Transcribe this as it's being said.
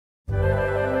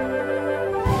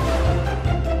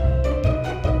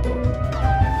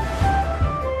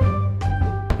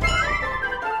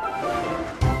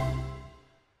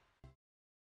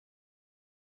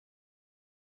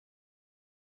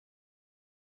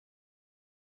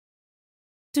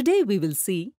Today we will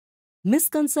see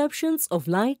misconceptions of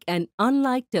like and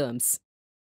unlike terms.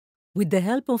 With the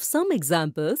help of some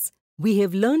examples, we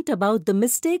have learnt about the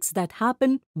mistakes that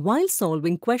happen while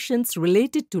solving questions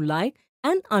related to like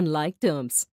and unlike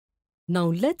terms. Now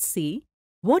let's see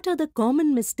what are the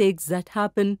common mistakes that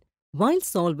happen while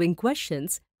solving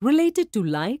questions related to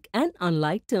like and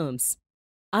unlike terms.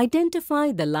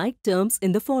 Identify the like terms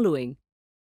in the following: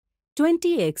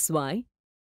 20xy,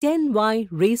 10y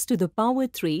raised to the power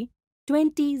 3,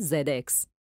 20zx.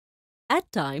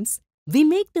 At times, we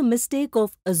make the mistake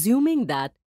of assuming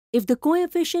that if the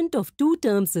coefficient of two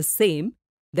terms is same,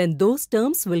 then those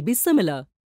terms will be similar.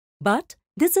 But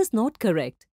this is not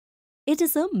correct. It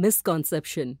is a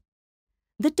misconception.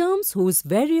 The terms whose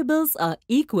variables are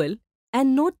equal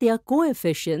and not their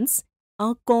coefficients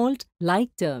are called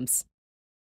like terms.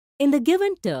 In the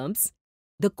given terms,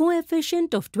 the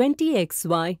coefficient of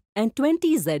 20xy and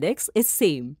 20zx is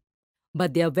same,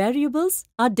 but their variables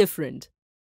are different.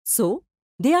 So,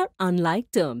 they are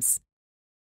unlike terms.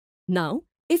 Now,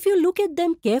 if you look at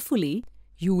them carefully,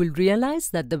 you will realize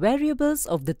that the variables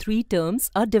of the three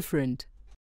terms are different.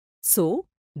 So,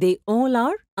 they all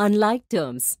are unlike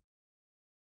terms.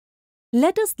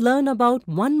 Let us learn about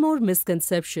one more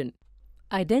misconception.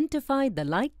 Identify the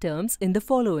like terms in the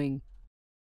following: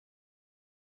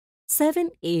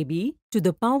 7ab to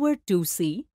the power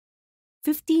 2c,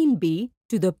 15b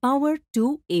to the power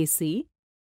 2ac,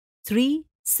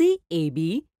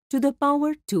 3cab to the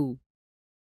power 2.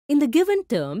 In the given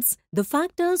terms, the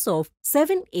factors of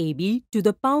 7ab to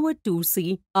the power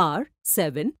 2c are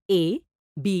 7a,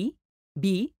 b,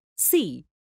 b, c.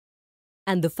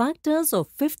 And the factors of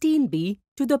 15b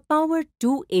to the power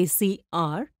 2ac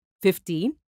are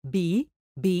 15, b,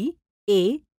 b,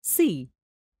 a, c.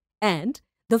 And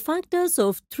the factors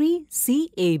of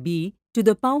 3cab to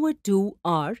the power 2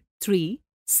 are 3,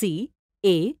 c,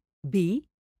 a, b,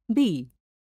 b.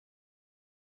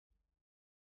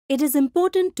 It is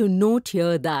important to note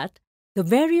here that the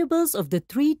variables of the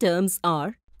three terms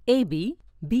are ab,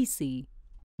 bc,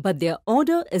 but their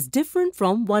order is different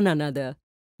from one another.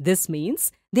 This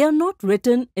means they are not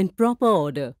written in proper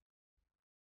order.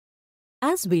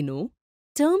 As we know,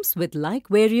 terms with like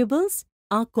variables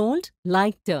are called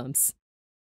like terms.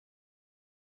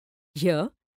 Here,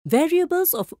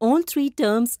 variables of all three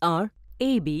terms are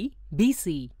ab,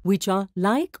 bc, which are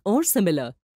like or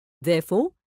similar.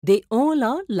 Therefore, they all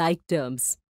are like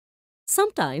terms.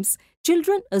 Sometimes,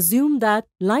 children assume that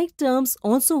like terms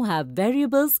also have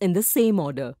variables in the same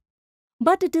order.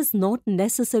 But it is not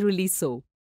necessarily so.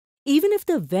 Even if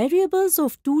the variables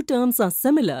of two terms are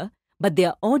similar, but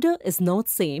their order is not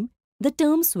same, the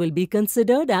terms will be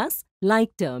considered as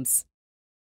like terms.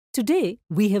 Today,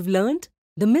 we have learned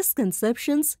the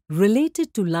misconceptions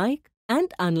related to like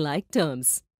and unlike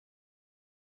terms.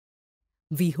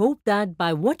 We hope that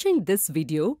by watching this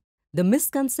video, the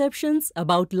misconceptions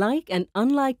about like and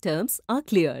unlike terms are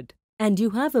cleared, and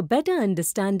you have a better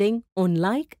understanding on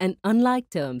like and unlike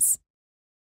terms.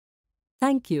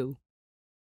 Thank you.